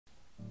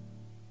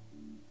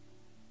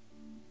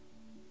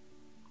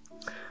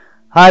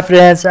Hi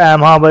friends, I am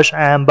Habash.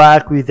 I am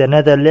back with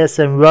another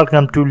lesson.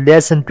 Welcome to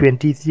lesson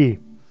 23.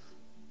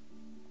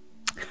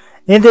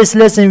 In this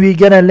lesson, we're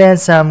gonna learn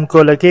some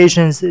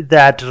collocations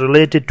that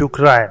related to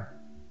crime.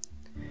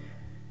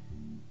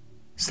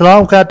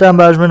 سلام کاتان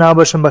باش من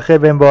هاوبەشم بەخێر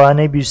بێن بە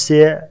وانەی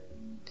 23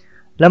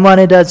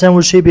 لەمانەیەدا چەند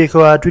وشەی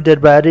پێکەواتوو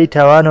دەربارەی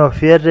تاوانەوە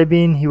فێر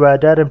دەبین.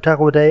 هیوادارم تا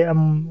کۆتایی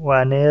ئەم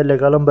وانەیە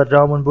لەگەڵم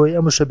بەرداومن بۆی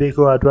ئەم وشە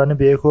پێکەواتوانە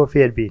بەیەکەوە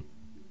فێر بین.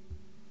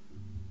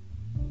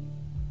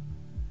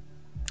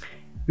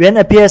 When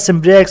a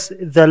person breaks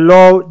the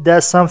law,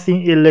 does something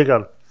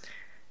illegal.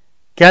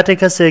 کاتێک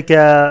کەسێک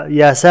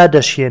یاسا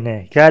دەشێنێ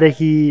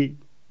کارێکی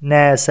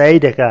نایاسایی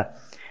دەکا.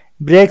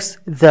 breaks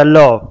the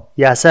law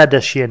یاسا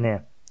دەشێنێ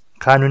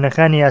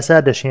قانونەکانی یاسا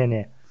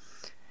دەشێنێ.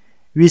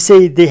 we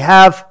say they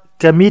have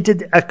committed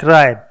a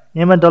crime.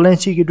 ئێمە دەڵێن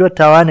چی کردووە؟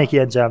 تاوانێکی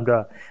ئەنجام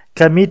داوە.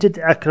 committed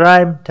a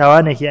crime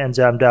تاوانێکی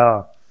ئەنجام داوە.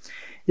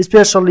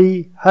 especially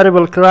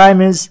horrible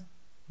crimes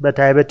بە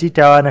تایبەتی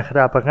تاوانە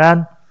خراپەکان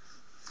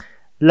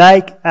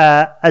like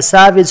a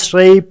savage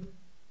rape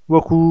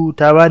وەکو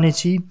تاوانی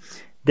چی؟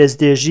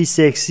 دەستدێژی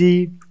سێکسی.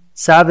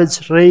 savage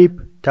rape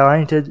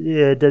تاوانی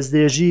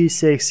دەستدێژی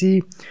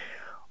سێکسی.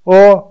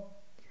 or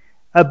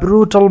a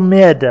brutal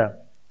murder.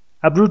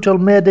 a brutal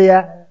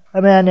murder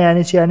ئەمەیان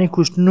یانی چی؟ یانی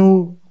کوشتن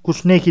و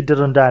کوشتنێکی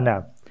درندانە.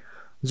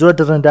 زۆر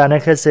درندانە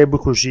کەسێک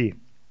بکوژی.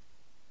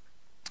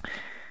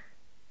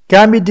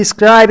 can be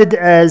described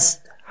as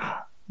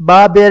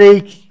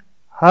barbaric,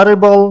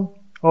 horrible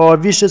or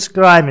vicious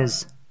crimes.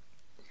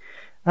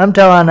 ئەم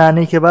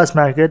تاوانانەی کە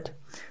باسمان کرد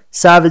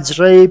savage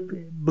rape,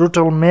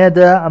 brutal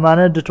murder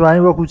ئەمانە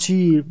دەتوانین وەکو چی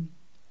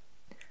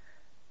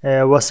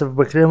وەسف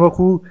بکرێن؟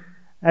 وەکو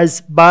as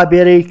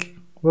barbaric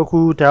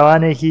وەکو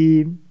تاوانێکی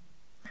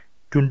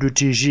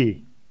توندوتیژی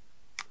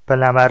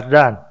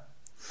پەلاماردان.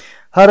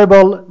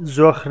 horrible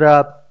زۆر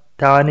خراپ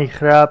تاوانی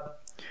خراپ.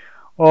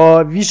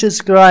 or vicious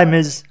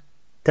crimes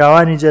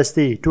تاوانی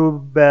جەستەی تو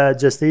بە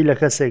جەستەی لە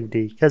کەسێک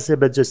بدەی کەسێک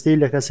بە جەستەی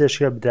لە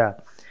کەسێشکە بدا.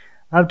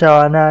 ئەم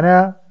تاوانانە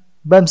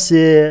بەم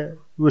سێ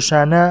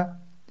وشانە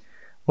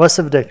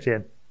وەسف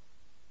دەکرێن.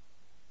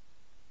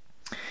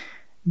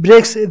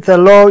 breaks the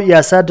law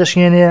یاسا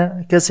دەشێنێ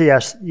کەسێ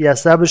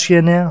یاسا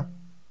بشێنێ.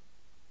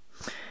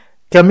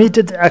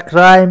 committed a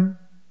crime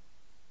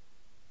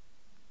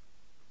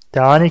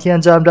تاوانێکی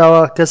ئەنجام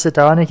داوە کەسێ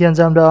تاوانێکی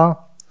ئەنجام داوە.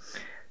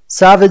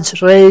 savage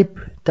rape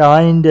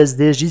تاوانی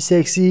دەستدێژی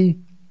سێکسی.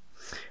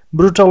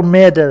 brutal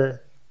murder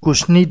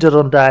کوشتنی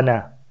درندانە.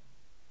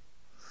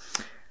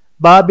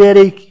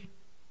 barbaric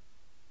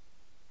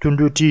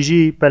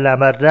توندوتیژی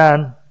پەلاماردان.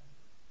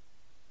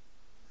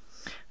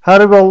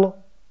 horrible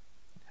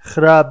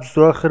خراپ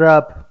زۆر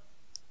خراپ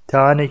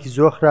تاوانێکی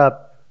زۆر خراپ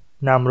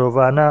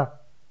نامرۆڤانە.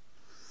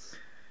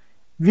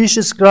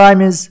 vicious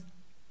crimes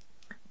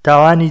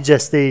تاوانی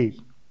جەستەی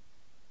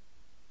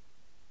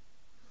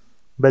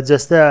بە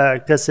جەستە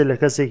کەسێک لە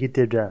کەسێکی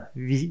تێدا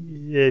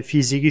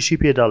فیزیکیشی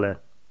پێ دەڵێن.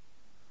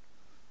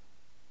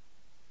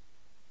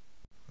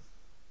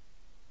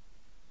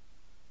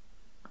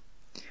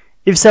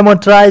 if someone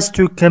tries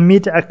to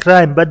commit a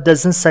crime but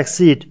doesn't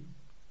succeed.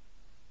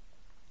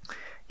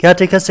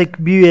 کاتێک کەسێک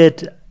بیوێت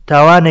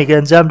تاوانێک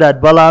ئەنجام داد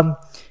بەڵام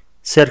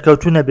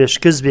سەرکەوتوو نەبێ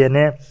شکست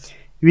بێنێ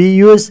we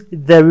use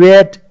the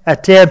word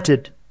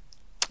attempted.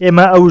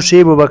 ئێمە ئەو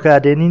شەی بۆ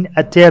بەکاردێنین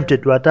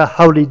attempted واتە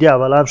هەوڵی دا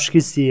بەڵام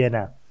شکستی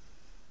هێنا.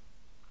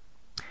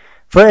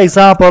 for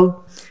example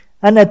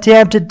an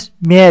attempted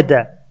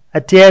murder,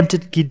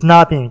 attempted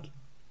kidnapping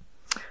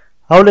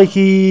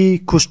هەوڵێکی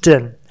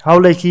کوشتن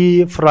هەوڵێکی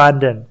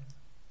فراندن.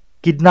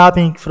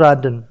 kidnapping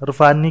فراندن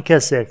ڕفاندنی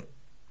کەسێک.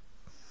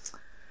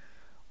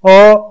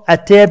 or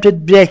attempted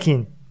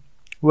breaking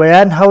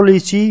ویان هەوڵی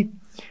چی؟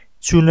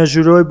 چوونە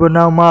ژورۆی بۆ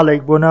ناو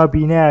ماڵێک بۆ ناو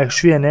بینایەک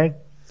شوێنێک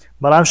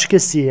بەڵام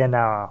شکستی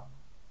هێناوە.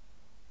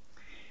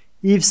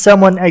 if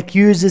someone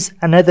accuses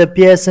another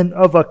person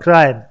of a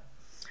crime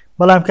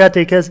بەڵام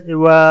کاتێک کەس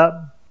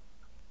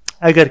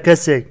ئەگەر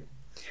کەسێک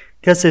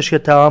کە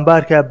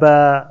تاوانبارکە بە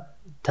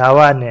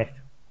تاوانێک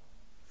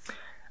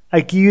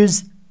accuse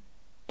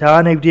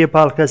تاوانێک بدێ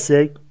پاڵ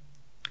کەسێک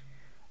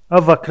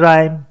of a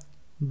crime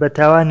بە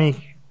تاوانی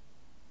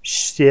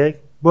شتێک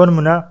بۆ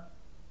نمونە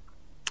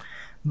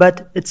but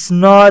it's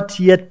not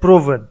yet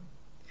proven.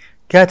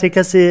 کاتێک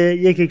کەسێ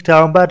یەکێک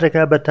تاوانبار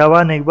دەکات بە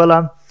تاوانێک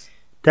بەڵام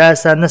تا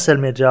ئێستا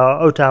نەسەلمێدراوە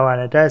ئەو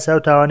تاوانە تا ئێستا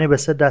ئەو تاوانەی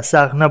بەسەردا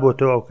ساغ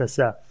نەبووتەوە ئەو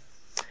کەسە.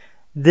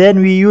 then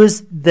we use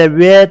the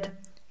word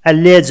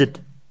alleged.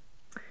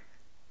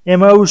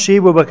 ئێمە ئەو شەی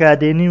بۆ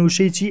بەکاردێنین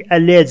وشەی چی؟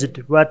 alleged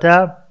واتە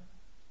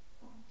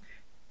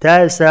تا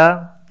ئێستا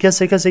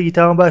کەسێکی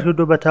تاوانبار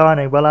کردو بە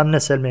تاوانێک بەڵام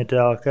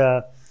نەسەلمێدراوە کە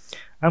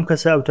ئەم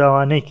کەسە ئەو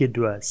تاوانەی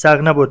کردووە ساغ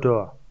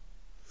نەبووتەوە.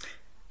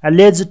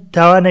 alleged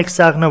تاوانێک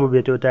ساغ نەبوو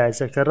بێتەوە تا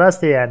ئێستا کە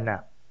ڕاستە یان نا.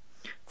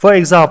 for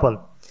example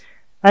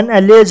an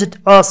alleged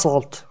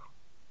assault.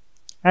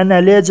 an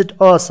alleged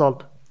assault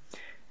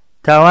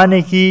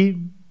تاوانێکی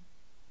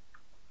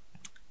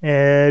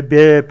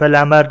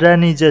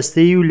پەلاماردانی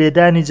جەستەیی و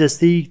لێدانی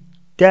جەستەیی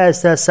تا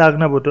ئێستا ساغ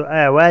نەبووتەوە.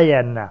 ئایا وایە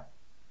یان نا؟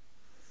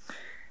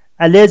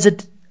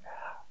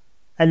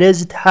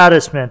 alleged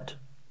harassment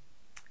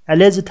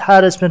alleged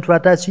harassment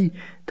واتە چی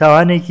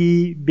تاوانێکی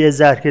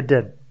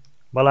بێزارکردن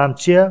بەڵام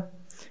چییە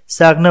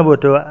ساغ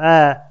نەبووتەوە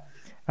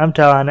ئەم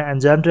تاوانە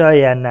ئەنجامدراوە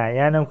یان نا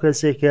یان ئەم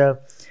کەسێکە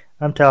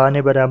ئەم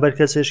تاوانەی بەرامبەر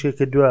کەسێشکە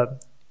کردووە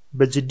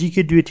بە جددی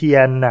کردوێتی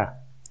یان نا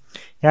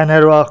یان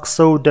هەروە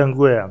قسە و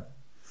دەنگۆیە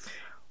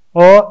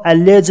ئۆ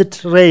alleged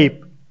rape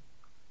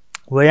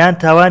و یان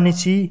تاوانی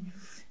چی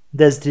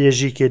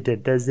دەستدرێژیکردن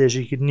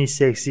دەستدرێژیکردنی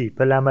سێکسی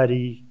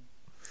پەلاماری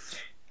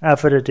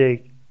ئافرەتێک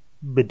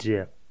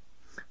بدرێ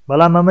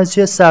بەڵام ئەمە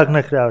چیە ساغ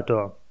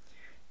نەکراوەتەوە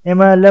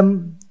ئێمە لەم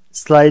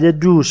سلایدە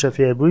دوو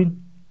شەفێر بووین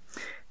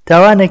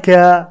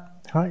تاوانێکە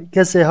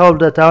کەسێ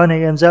هەوڵدا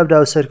تاوانێک ئەنجامدا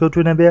و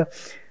سەرکەوتوو نەبێ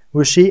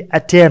وشەی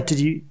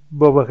ئەتێمپتی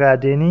بۆ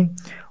بەکاردێنی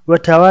و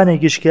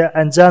تاوانێکیش کە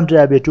ئەنجام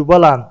درابێت و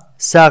بەڵام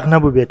ساغ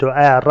نەبوو بێتەوە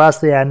ئایا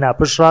ڕاستە یان نا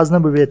پشت ڕاست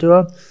نەبوو بێتەوە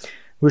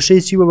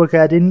وشەی چی بۆ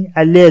بەکاردێنی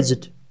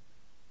alleged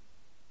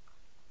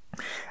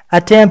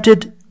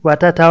attempted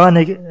واتە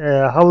تاوانێک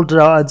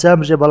هەوڵدراوە ئەنجام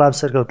بژێ بەڵام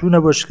سەرکەوتوو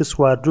نەبوو شکست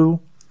خواردوو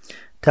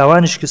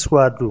تاوانی شکست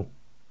خواردوو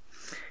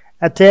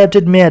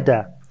attempted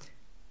murder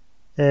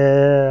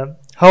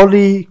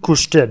هەوڵی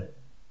کوشتن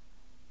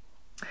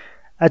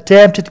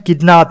attempted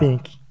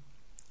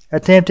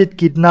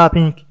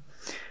kidnapping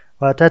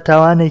واتە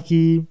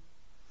تاوانێکی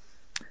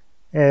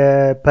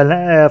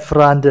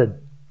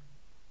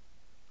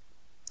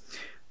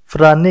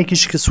فرانێکی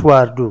شکست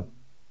خواردوو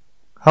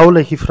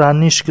هەوڵێکی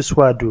فرانی شکست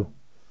خواردوو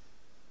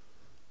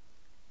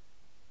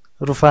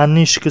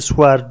ڕووفانی شکست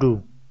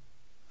خواردوو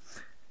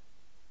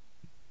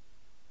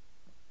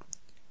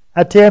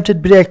attempted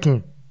breaking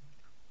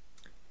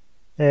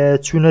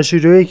چوونە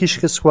ژیرۆیەکی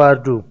شکست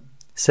خواردوو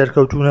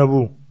سەرکەوتوو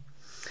نەبوو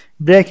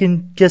breaking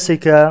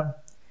کەسێکە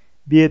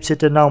بێ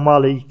بچێتە ناو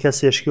ماڵی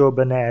کەسێشکەوە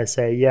بە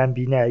نایاسایی یان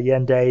بینا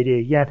یان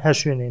دایرەیەک یان هەر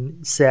شوێنێ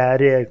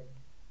سیارەیەک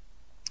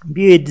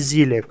بێ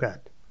دزی لێ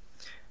بکات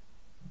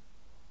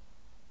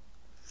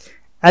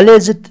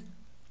alleged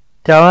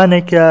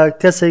تاوانێکە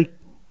کەسێک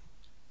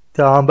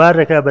تاوانبار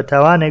دەکا بە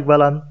تاوانێک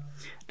بەڵام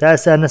تا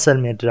ئێستا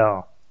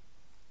نەسەلمێنراوە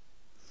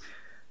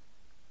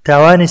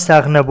تاوانی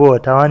ساغ نەبووە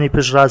تاوانی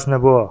پشت ڕاست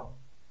نەبووە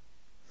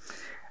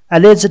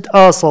alleged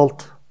assault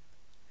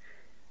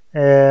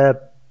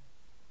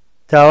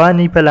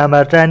تاوانی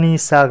پەلامارتانی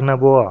ساغ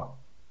نەبووە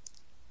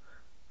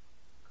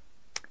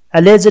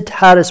alleged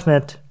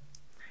harassment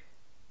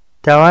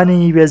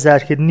تاوانی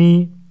بێزارکردنی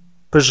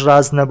پشت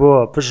ڕاست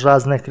نەبووە پشت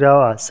ڕاست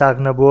نەکراوە ساغ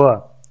نەبووە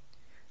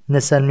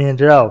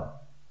نەسەلمێنراو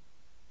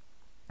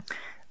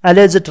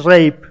alleged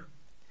rape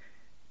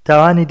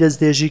تاوانی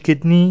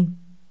دەستدێژیکردنی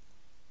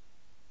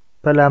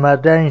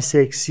پەلاماردانی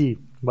سێکسی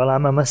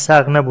بەڵام ئەمە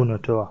ساغ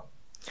نەبوونەتەوە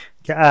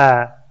کە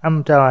ئەم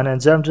تاوان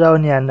ئەنجام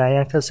دراون یان نا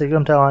یان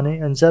کەسێکم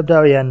تاوانەی ئەنجام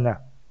داوە یان نا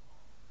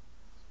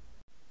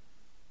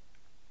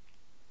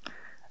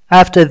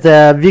after the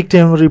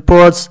victim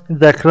reports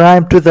the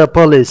crime to the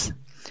police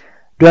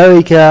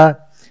دواوی کە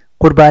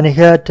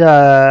قوربانیەکە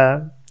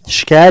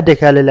شکایەت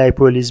دەکات لە لای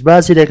پۆلیس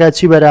باسی دەکات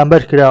چی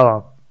بەرامبەر کراوە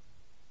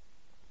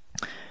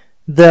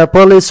the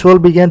police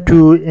will begin to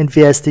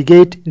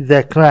investigate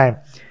the crime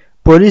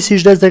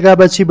پۆلیسیش دەست دەکات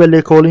بەچی بە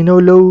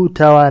لێکۆڵینەوە لەو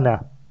تاوانە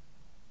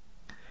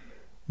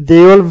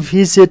they will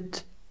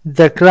visit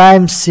the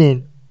crime scene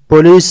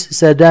پۆلیس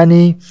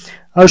سەردانی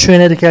ئەو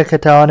شوێنە دەکات کە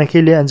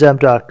تاوانەکەی لێ ئەنجام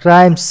درا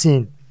crime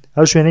scene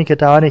ئەو شوێنەی کە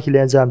تاوانێکی لێ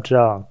ئەنجام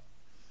دراوە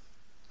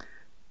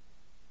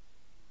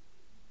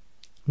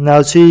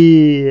ناوچەی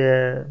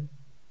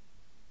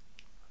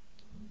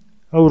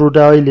ئەو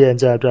ڕووداوی لێ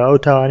ئەنجام درا ئەو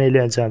تاوانەی لێ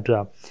ئەنجام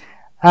درا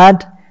and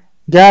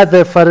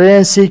gather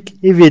forensic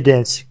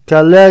evidence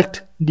collect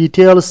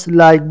details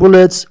like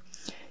bullets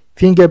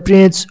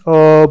fingerprints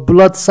or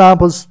blood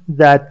samples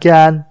that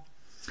can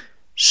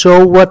show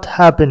what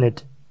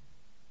happened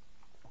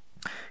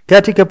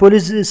کاتی کە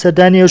پۆلیس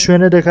سەردانی ئەو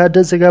شوێنە دەکات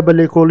دەست دەکات بە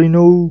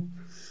لێکۆڵینەوە و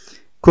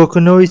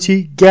کۆکردنەوەی چی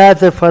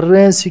gather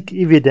forensic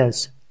evidence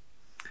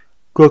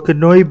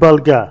کۆکردنەوەی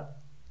بەڵگە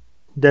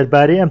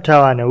دەربارەی ئەم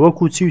تاوانە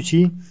وەکو چی و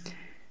چی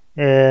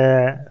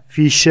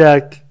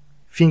فیشک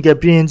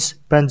fingerprints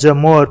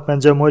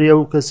پەنجەمۆری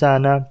ئەو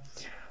کەسانە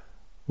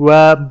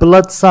و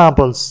blood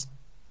samples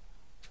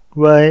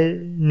و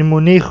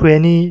نمونەی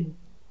خوێنی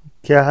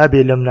کە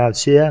هەبێ لەم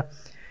ناوچەیە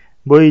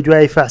بۆی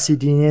دوای فەحسی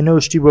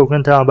دینێنەوە شتی بۆ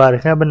بکەن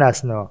تاوانبارەکان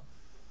بناسنەوە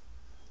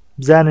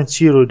بزانن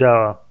چی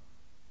ڕووداوە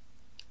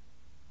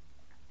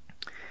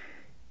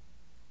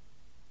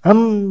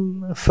ئەم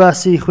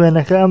فاسی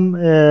خوێنەکە ئەم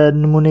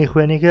نمونەی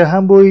خوێنێکە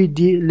هەم بۆی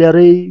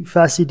لەڕێی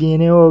فاسی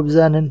دینێەوە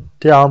بزانن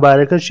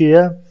تاوانبارەکە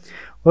چیە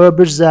و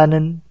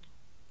بزانن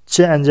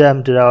چه ئەنجام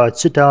دراوە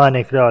چه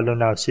تاوانێکراوە لەو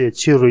ناوچەیە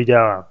چی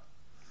ڕوویداوە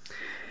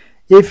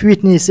if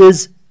witnesses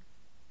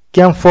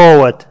come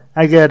forward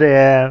ئەگەر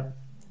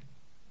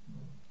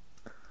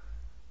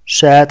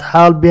شاید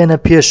حاڵ بێنە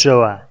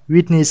پێشەوە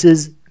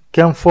witnesses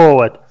come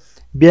forward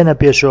بێنە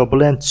پێشەوە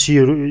بڵێن چی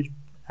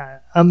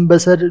ئەم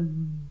بەسەر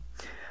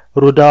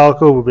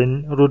ڕووداوەکە ببن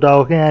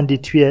ڕووداوەکەیان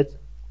دیتوێت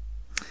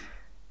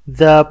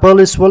the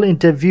police will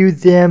interview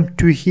them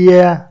to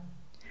hear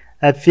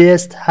a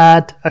first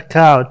hand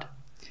account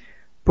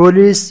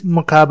پۆلیس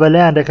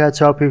مقابلەیان دەکات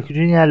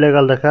چاوپێکردنیان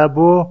لەگەڵ دەکات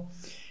بۆ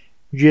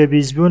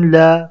گوێبیستبوون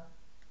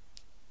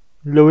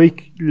لەوەی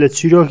لە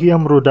چیرۆکی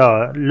ئەم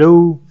ڕووداوە لەو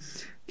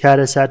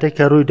کارەساتە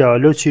کە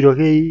ڕوویداوە لەو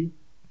چیرۆکەی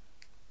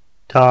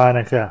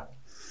تاوانەکە.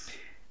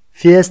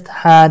 first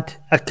hand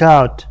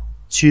account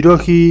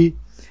چیرۆکی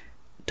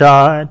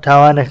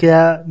تاوانەکە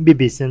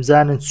ببیستم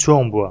زانن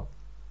چۆن بووە.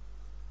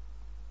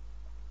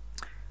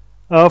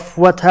 of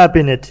what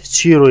happened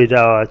چی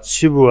ڕوویداوە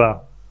چی بووە.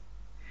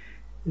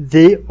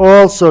 they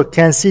also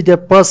consider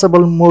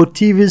possible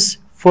motives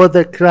for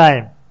the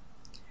crime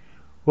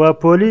و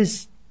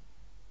پۆلیس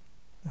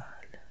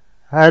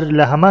هەر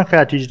لە هەمان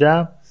کاتیشدا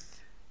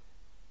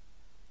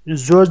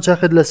زۆر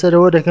جەخت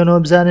لەسەرەوە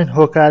دەکەنەوە بزانن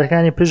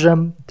هۆکارەکانی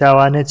پژەم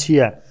تاوانە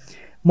چییە.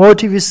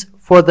 motives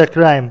for the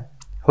crime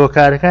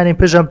هۆکارەکانی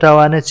پژەم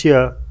تاوانە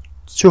چییە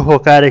چ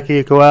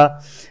هۆکارێکەوە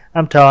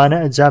ئەم تاوانە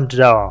ئەنجام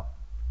درراوە.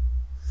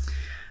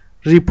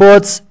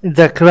 reports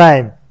the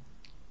crime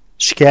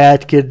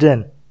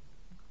شکایەتکردن.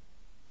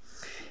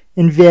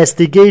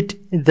 investigate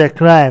the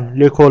crime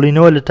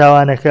لێکۆڵینەوە لە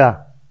تاوانەکە.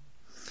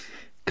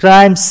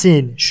 crime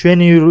scene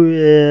شوێنی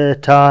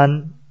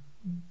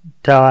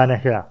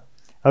تاوانەکە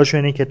ئەو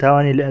شوێنی کە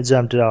تاوانی لە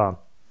ئەنجام درراوە.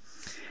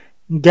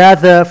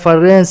 gather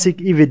forensic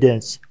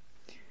evidence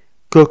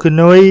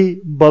کۆکردنەوەی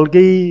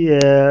بەڵگەی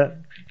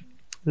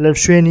لە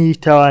شوێنی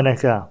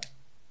تاوانەکە.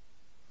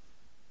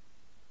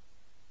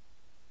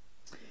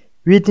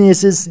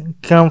 witnesses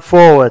come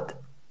forward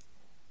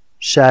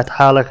شاد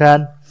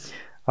حاڵەکان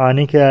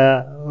ئەوانەی کە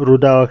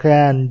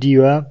ڕووداوەکەیان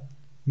دیوە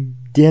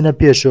دێنە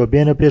پێشەوە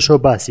بێنە پێشەوە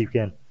باسی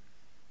بکەن.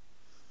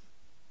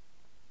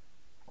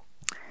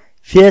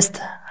 first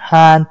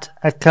hand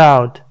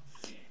account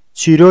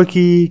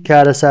چیرۆکی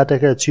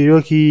کارەساتەکە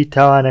چیرۆکی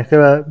تاوانەکە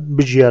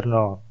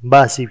بژێڕنەوە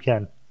باسی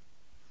بکەن.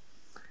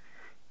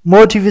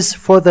 motives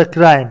for the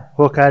crime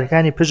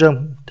هۆکارەکانی پژەم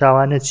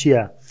تاوانە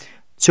چییە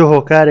چ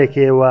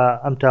هۆکارێکەوە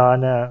ئەم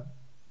تاوانە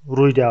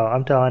ڕوویداوە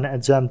ئەم تاوانە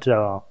ئەنجام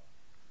درراوە.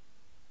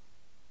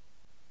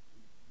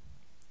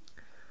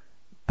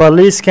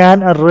 police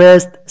can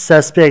arrest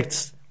suspects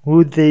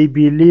who they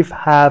believe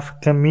have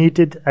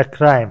committed a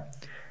crime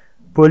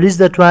پۆلیس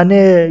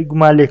دەتوانێت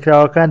گومان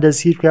لێکراوەکان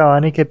دەستگیر بکە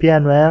ئەوانەی کە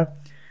پێیان وایە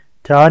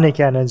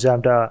تاوانێکیان ئەنجام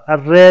داوە.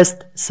 arrest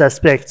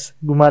suspects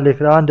گومان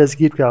لێکراوان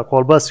دەستگیر بکە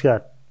قۆڵبەست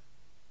بکات.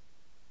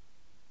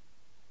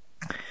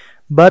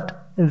 but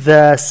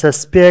the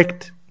suspect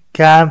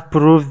can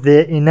prove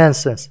their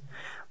innocence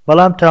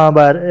بەڵام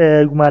تاوانبار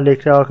گومان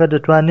لێکراوەکە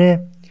دەتوانێت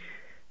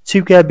چی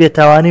بکە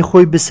بێتاوانی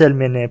خۆی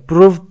بسەلمێنێ.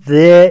 prove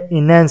their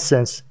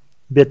innocence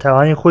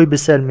بێتاوانی خۆی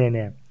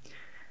بسەلمێنێ.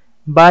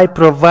 by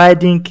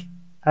providing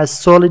a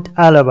solid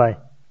alibi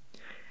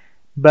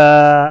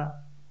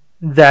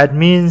that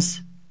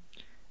means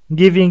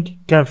giving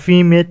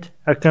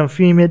a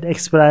confirmed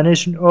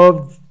explanation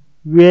of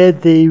where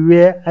they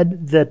were at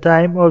the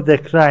time of the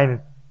crime.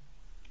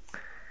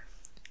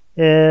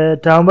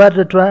 تاوانبار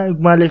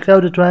گومان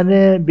لێکراو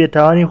دەتوانێت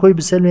بێتاوانی خۆی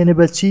بسەلمێنێ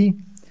بەچی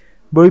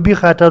بۆی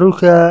بیخاتە ڕوو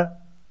کە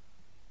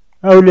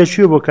ئەو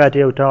لەکوێ بۆ کاتێ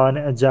ئەو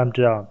تاوانە ئەنجام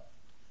درراوە.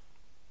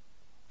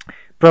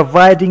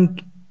 providing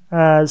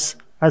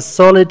a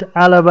solid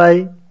alibi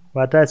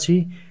واتە چی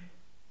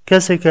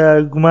کەسێک کە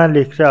گومان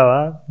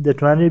لێکراوە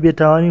دەتوانێت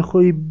بێتاوانی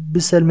خۆی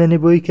بسەلمێنێ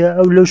بۆی کە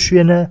ئەو لەو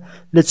شوێنە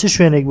لە چ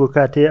شوێنێک بۆ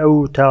کاتێ ئەو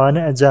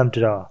تاوانە ئەنجام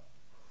درراوە.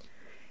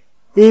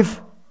 if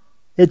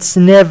it's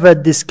never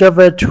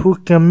discovered who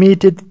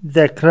committed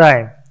the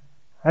crime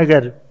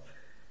ئەگەر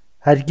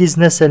هەرگیز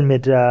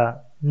نەسەلمێدرا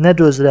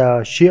نەدۆزراوە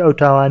شی ئەو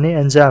تاوانەی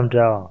ئەنجام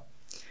درراوە.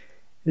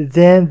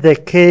 then the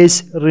case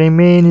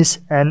remains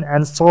an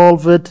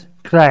unsolved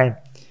crime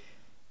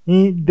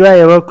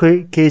دوایەوە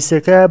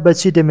کەیسەکە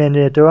بەچی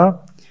دەمێنێتەوە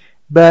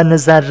بە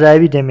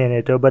نەزانراوی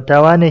دەمێنێتەوە بە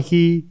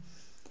تاوانێکی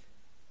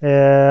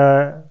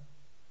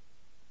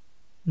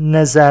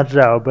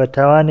نەزانراوە بە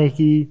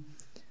تاوانێکی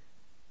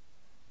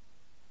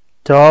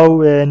تەواو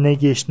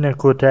نەگەیشتنە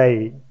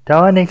کۆتایی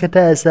تاوانێکە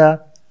تا ئێستا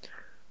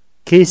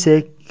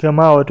کەیسێک کە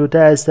ماوەتەوە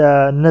تا ئێستا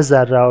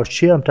نەزانراوە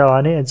چی ئەم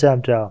تاوانەی ئەنجام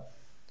درراوە.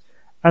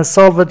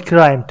 unsolved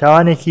crime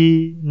تاوانێکی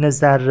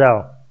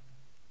نەزانراوە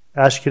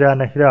ئاشکرا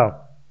نەکراوە.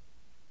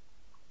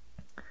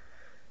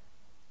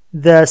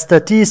 The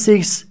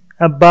statistics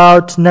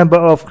about number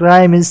of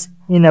crimes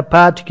in a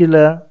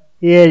particular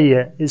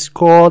area is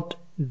called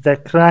the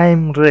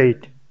crime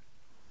rate.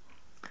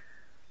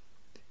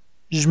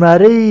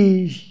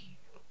 ژمارەی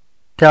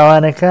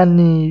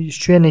تاوانەکانی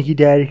شوێنێکی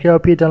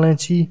دیاریکراوە پێ دەڵێن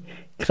چی؟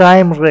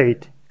 crime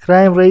rate.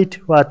 crime rate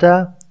واتە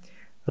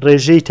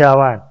ڕێژەی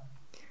تاوان.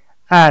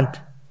 and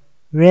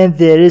when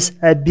there is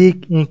a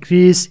big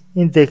increase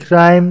in the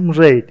crime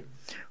rate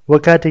وە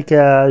کاتێک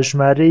کە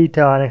ژمارەی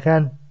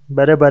تاوانەکان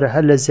بەرەبەر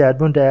هەر لە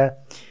زیادبووندا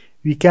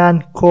we can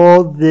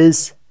call this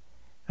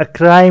a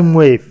crime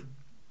wave.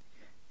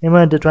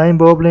 ئێمە دەتوانین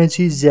بەوە بڵێن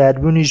چی؟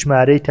 زیادبوونی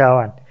ژمارەی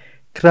تاوان.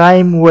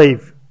 crime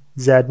wave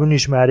زیادبوونی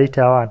ژمارەی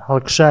تاوان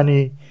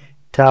هەڵکشانی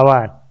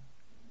تاوان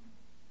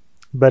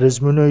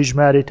بەرزبوونەوەی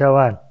ژمارەی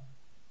تاوان.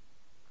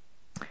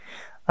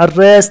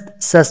 arrest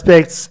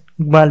suspects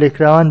گومان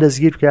لێکراوان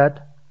دەستگیر بکات.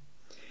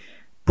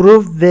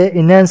 prove their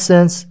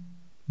innocence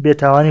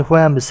بێتاوانی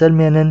خۆیان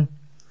بسەلمێنن.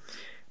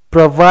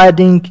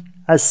 providing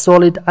a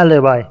solid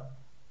alibi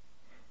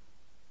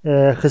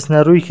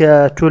خستنە ڕووی کە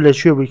تۆ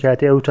لەکوێ بووی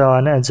کاتێ ئەو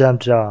تاوانە ئەنجام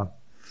درراوە.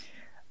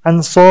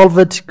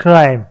 unsolved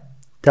crime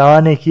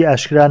تاوانێکی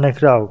ئاشکرا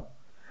نەکراو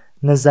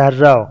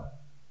نەزانراو.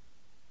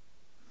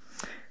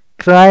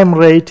 crime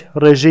rate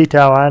ڕێژەی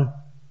تاوان.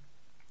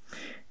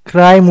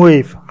 crime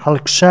wave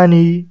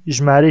هەڵکشانی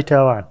ژمارەی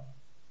تاوان.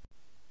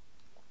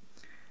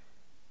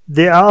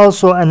 There are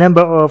also a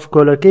number of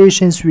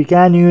collocations we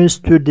can use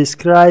to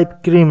describe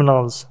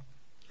criminals.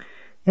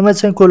 ئێمە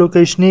چەند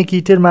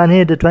کۆلۆکیشنێکی ترمان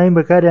هەیە دەتوانین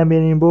بەکاریان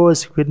بێنین بۆ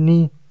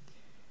وەسفکردنی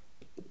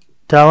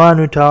تاوان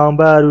و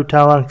تاوانبار و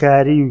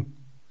تاوانکاری.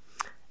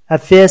 A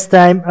first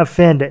time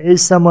offender is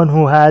someone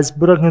who has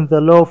broken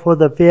the law for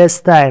the first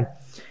time.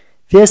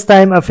 First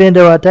time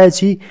offender واتای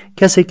چی؟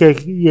 کەسێک کە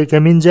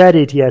یەکەمین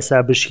جارێتی یاسا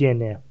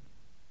بشکێنێ.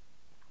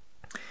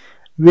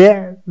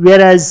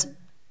 Whereas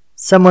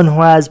someone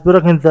who has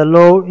broken the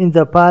law in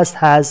the past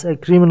has a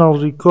criminal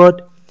record.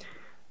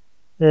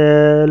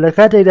 لە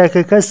کاتێکدا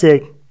کە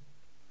کەسێک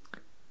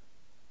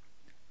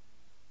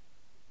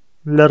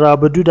لە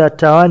ڕابردوودا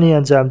تاوانی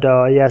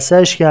ئەنجامداوە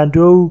یاسای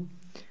شکاندووە و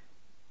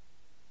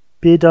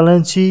پێی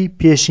دەڵێن چی؟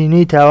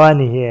 پێشینەی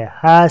تاوانی هەیە.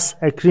 has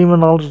a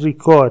criminal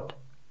record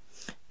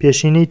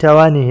پێشینەی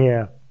تاوانی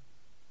هەیە.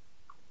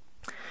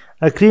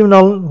 a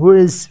criminal who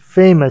is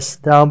famous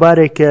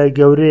تاوانبارێک کە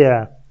گەورەیە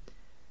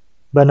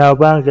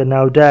بەناوبانگە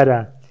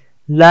ناودارە.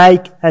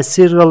 like a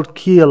serial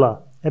killer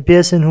a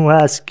person who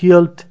has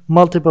killed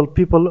multiple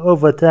people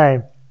over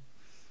time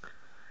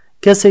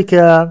کەسێک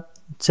کە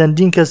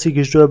چەندین کەسی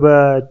گشتووە بە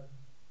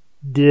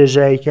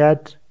درێژایی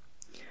کات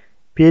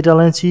پێی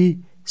دەڵێن چی؟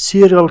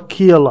 serial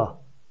killer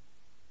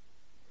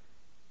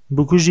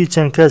بکوژی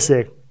چەند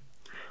کەسێک.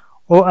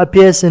 or a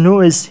person who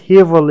is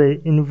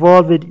heavily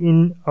involved in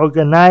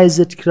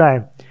organized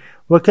crime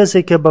وە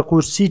کەسێک کە بە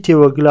قورسی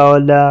تێوەگلاوە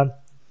لە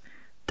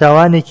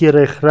تاوانێکی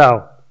ڕێکخراو.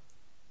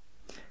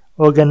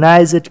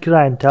 organized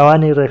crime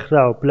تاوانی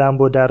ڕێکخراو پلان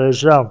بۆ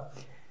داڕێژراو.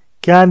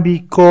 can be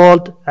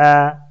called a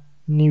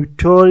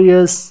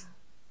notorious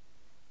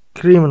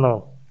criminal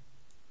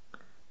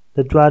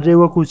دەتوانرێ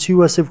وەکو چی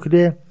وەسف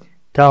کرێ؟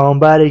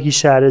 تاوانبارێکی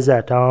شارەزا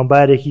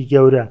تاوانبارێکی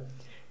گەورە.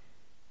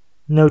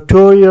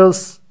 notorious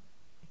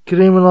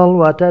criminal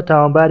واتە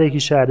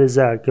تاوانبارێکی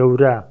شارەزا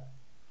گەورە.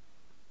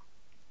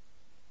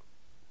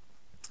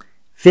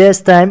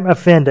 first time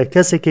offender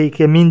کەسێکی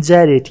یەکەمین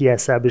جارێتی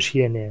یاسا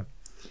بشکێنێ.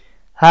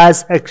 has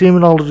a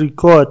criminal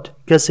record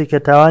کەسێک کە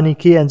تاوانی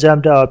کێ ئەنجام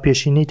داوە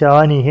پێشینەی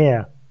تاوانی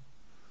هەیە.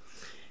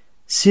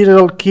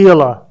 serial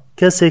killer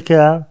کەسێک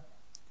کە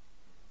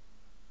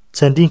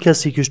چەندین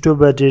کەسی کشتووە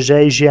بە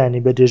درێژایی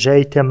ژیانی بە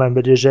درێژایی تەمەن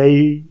بە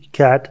درێژایی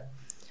کات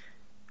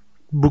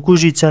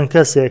بکوژی چەند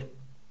کەسێک.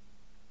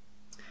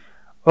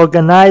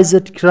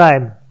 organized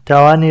crime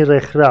تاوانی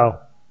ڕێکخراو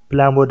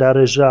پلان بۆ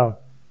داڕێژراو.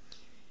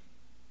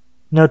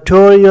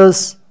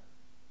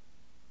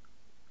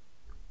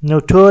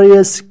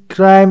 notorious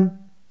crime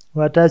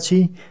واتە چی؟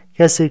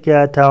 کەسێک کە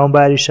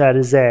تاوانباری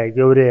شارەزایە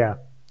گەورەیە.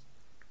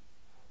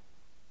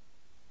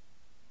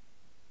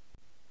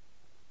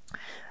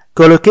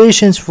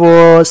 collocations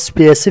for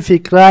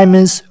specific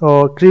crimes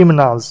or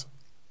criminals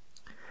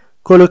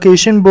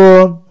collocation بۆ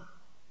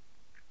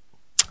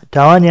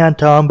تاوانیان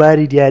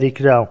تاوانباری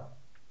دیاریکراو.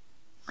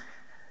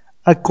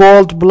 a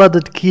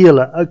cold-blooded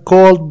killer a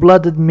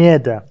cold-blooded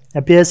murder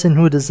a person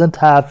who doesn't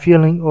have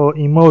feeling or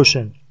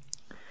emotion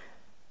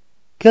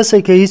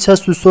کەسێک کە هیچ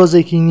هەست و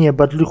سۆزێکی نییە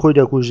بەدڵی خۆی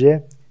دەکوژێ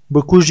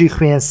بکوژی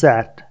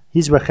خوێنسارد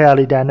هیچ بە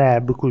خەیاڵیدا نایە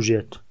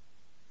بکوژێت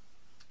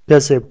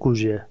کەسێ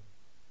بکوژێ.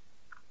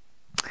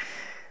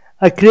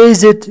 a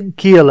crazy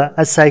killer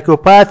a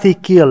psychopathic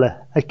killer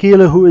a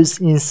killer who is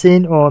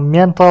insane or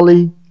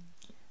mentally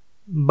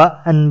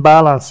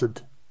unbalanced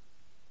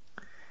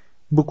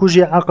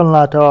بکوژی عەقڵ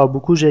ناتەواو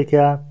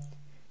بکوژێکە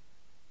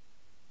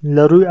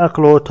لە ڕووی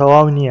عەقڵەوە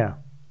تەواو نییە.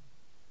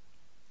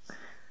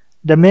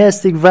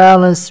 domestic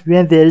violence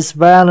when there is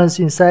violence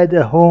inside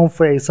a home,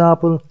 for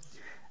example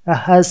a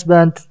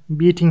husband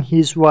beating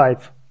his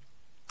wife.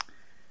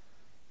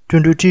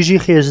 توندوتیژی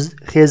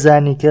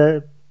خێزانی کە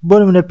بۆ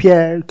نمونە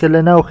کە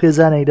لە ناو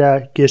خێزانێکدا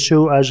کێشە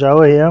و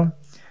ئاژاوە هەیە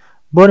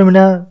بۆ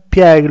نمونە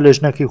پیاوێک لە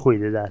ژنەکەی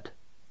خۆی دەدات.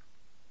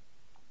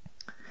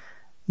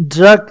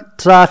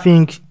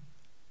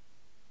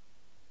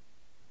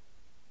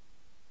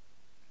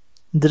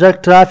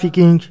 drug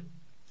trafficking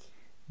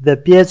the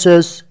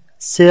purchase,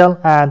 sale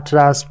and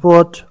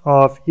transport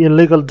of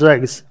illegal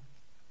drugs.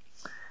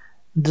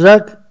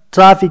 drug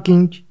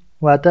trafficking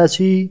واتە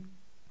چی؟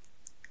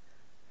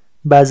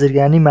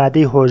 بازرگانی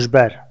مادەی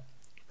هۆشبەر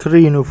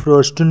کڕین و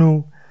فرۆشتن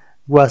و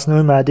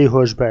گواستنەوەی مادەی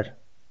هۆشبەر.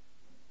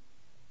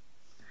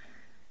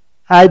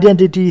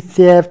 identity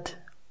theft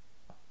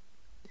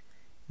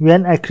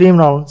when a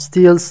criminal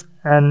steals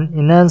an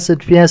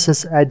innocent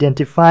person's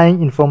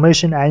identifying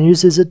information and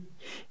uses it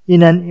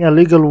in an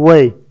illegal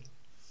way.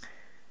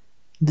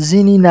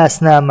 دزینی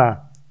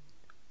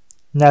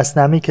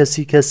ناسنامی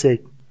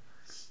کەسێک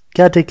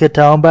کاتێک کە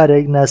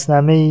تاوانبارێک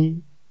ناسنامەی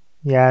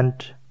یان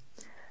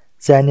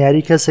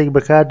زانیاری کەسێک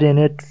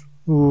بەکاردێنێت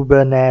و بە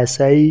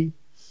نایاسایی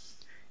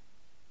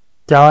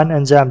تاوان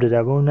ئەنجام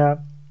دەدا بوونە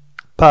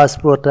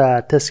پاسپۆرتە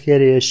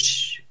تەسکێرێش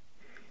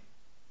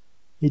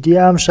ئیدی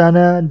ئەم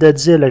شانە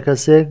دەجێ لە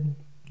کەسێک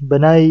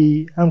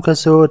بەناوی ئەم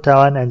کەسەوە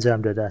تاوان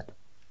ئەنجام دەدات.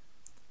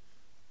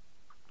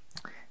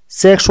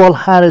 Sexual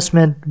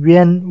harassment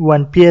when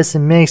one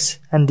person makes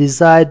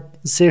undesired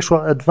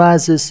sexual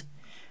advances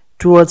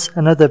towards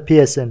another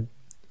person.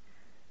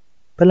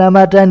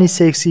 پەلاماردانی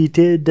سێکسی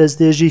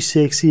دەستێژی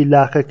سێکسی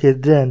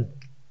لاقەکردن.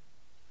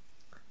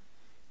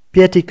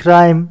 Petty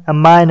crime a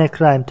minor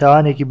crime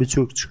تاوانێکی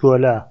بچووک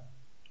چکۆلە.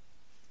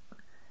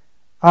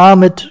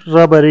 Armed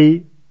robbery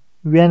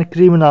when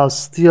criminals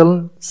steal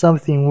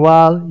something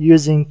while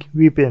using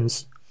weapons.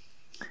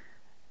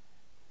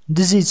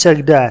 دزی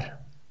چەکدار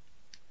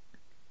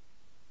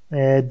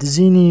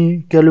دزینی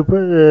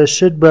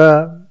شت بە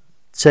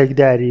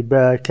چەکداری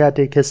بە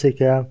کاتێک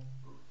کەسێکە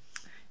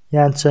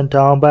یان چەند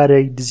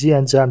تاوانبارێک دزی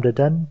ئەنجام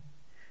دەدەن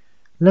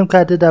لەم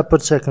کاتەدا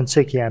پڕچەکن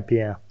چەکیان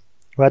پێیە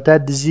واتە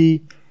دزی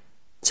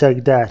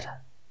چەکدار.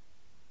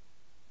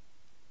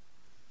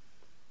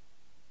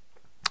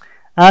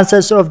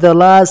 Answers of the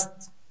last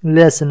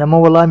lesson. ئەمە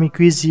وەڵامی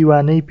کویزی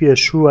وانەی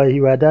پێشووە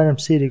هیوادارم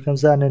سەیری بکەم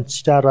زانن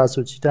چیتان ڕاست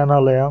و چیتان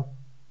هەڵەیە.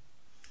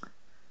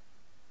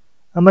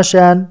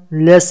 ئەمەشیان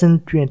lesson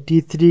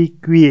 23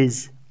 quiz.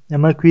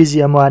 ئەمە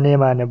کویزی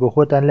ئەموانەیەمانە بۆ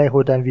خۆتان لای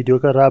خۆتان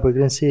ڤیدیۆکە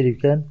ڕابگرن سەیری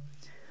بکەن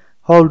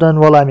هەوڵدەن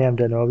وەڵامیان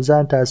بدەنەوە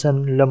بزان تاسن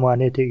لەم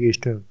وانەیە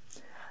تێگەیشتوون.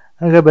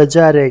 ئەگە بە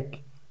جارێک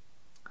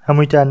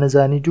هەموویتان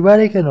نەزانی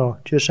دووبارێکەنەوە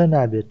کێشە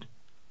نابێت.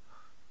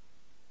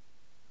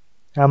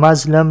 ئاماز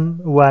لەم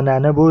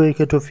وانانە بۆیە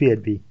کە تۆ فێر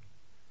بی.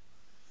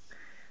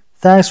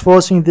 Thanks for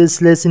watching this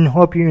lesson.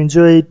 Hope you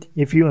enjoyed.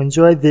 If you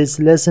enjoyed this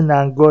lesson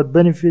and got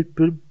benefit,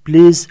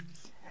 please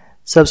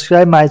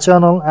subscribe my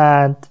channel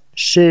and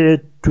share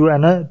it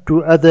to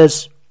others.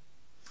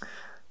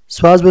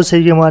 سواز بۆ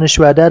سەرگەموانە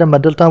شوادارم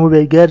بەدڵتان بوو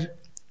بێگەر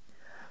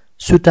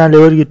سووتان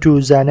لێوەرگرت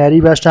و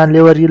زانیاری باشتان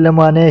لێوەرگرت لەم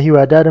وانەیە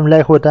هیوادارم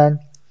لای خۆتان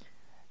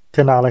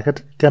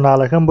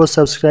کەناڵەکەم بۆ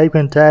سەبسکرایب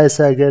بکەن تا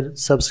ئێستا گەر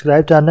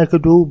سەبسکرایبتان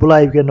نەکرد و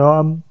بڵای بکەنەوە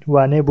ئەم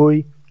وانەیە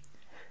بۆی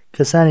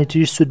کەسانی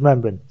تریش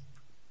سوودمەند بن.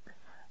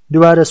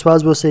 دووبارە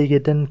سواز بۆ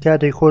سەیرکردن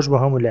کاتێک خۆش بۆ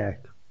هەموو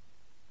لایەک.